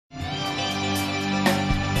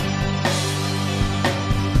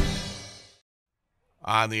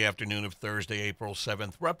On the afternoon of Thursday, April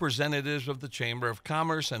 7th, representatives of the Chamber of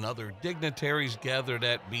Commerce and other dignitaries gathered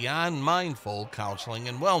at Beyond Mindful Counseling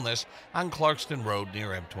and Wellness on Clarkston Road near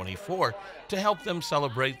M24 to help them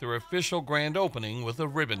celebrate their official grand opening with a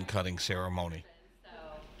ribbon cutting ceremony. So,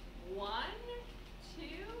 one, two,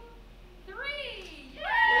 three.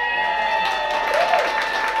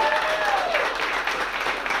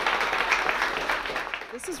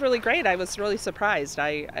 This is really great. I was really surprised.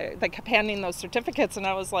 They kept handing those certificates, and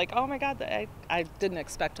I was like, oh my God, I didn't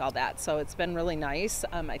expect all that. So it's been really nice.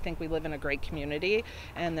 I think we live in a great community,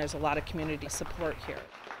 and there's a lot of community support here.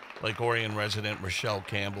 Lake Orion resident Rochelle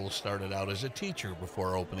Campbell started out as a teacher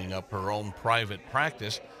before opening up her own private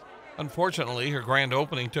practice. Unfortunately, her grand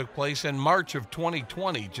opening took place in March of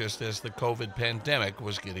 2020, just as the COVID pandemic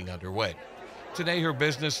was getting underway. Today, her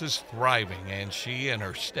business is thriving, and she and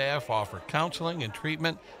her staff offer counseling and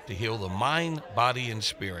treatment to heal the mind, body, and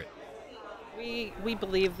spirit. We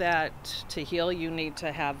believe that to heal, you need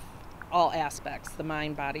to have all aspects, the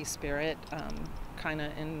mind, body, spirit, kind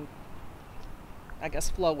of in, I guess,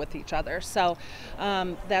 flow with each other. So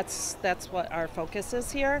that's what our focus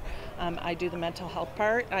is here. I do the mental health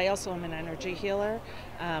part. I also am an energy healer.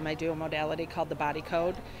 I do a modality called the body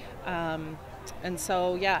code. And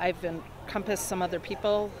so, yeah, I've encompassed some other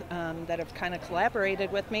people that have kind of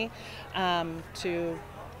collaborated with me to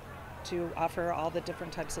offer all the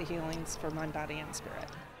different types of healings for mind, body, and spirit.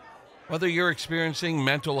 Whether you're experiencing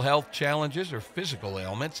mental health challenges or physical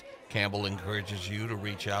ailments, Campbell encourages you to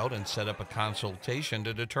reach out and set up a consultation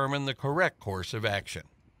to determine the correct course of action.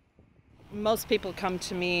 Most people come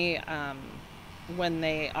to me when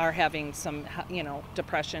they are having some,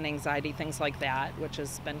 depression, anxiety, things like that, which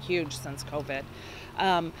has been huge since COVID.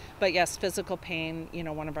 But yes, physical pain,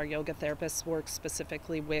 one of our yoga therapists works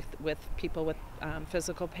specifically with people with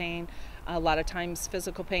physical pain. A lot of times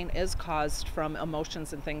physical pain is caused from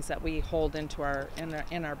emotions and things that we hold into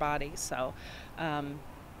in our body. So,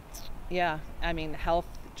 health,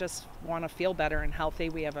 just want to feel better and healthy.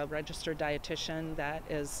 We have a registered dietitian that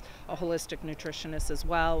is a holistic nutritionist as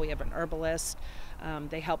well. We have an herbalist.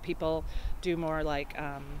 They help people do more like,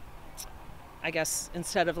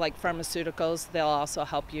 instead of like pharmaceuticals, they'll also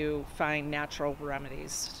help you find natural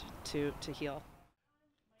remedies to heal.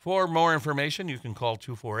 For more information, you can call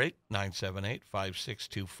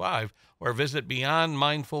 248-978-5625 or visit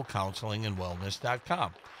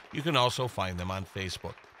beyondmindfulcounselingandwellness.com. You can also find them on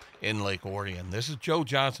Facebook. In Lake Orion, this is Joe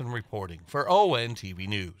Johnson reporting for ONTV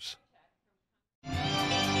News.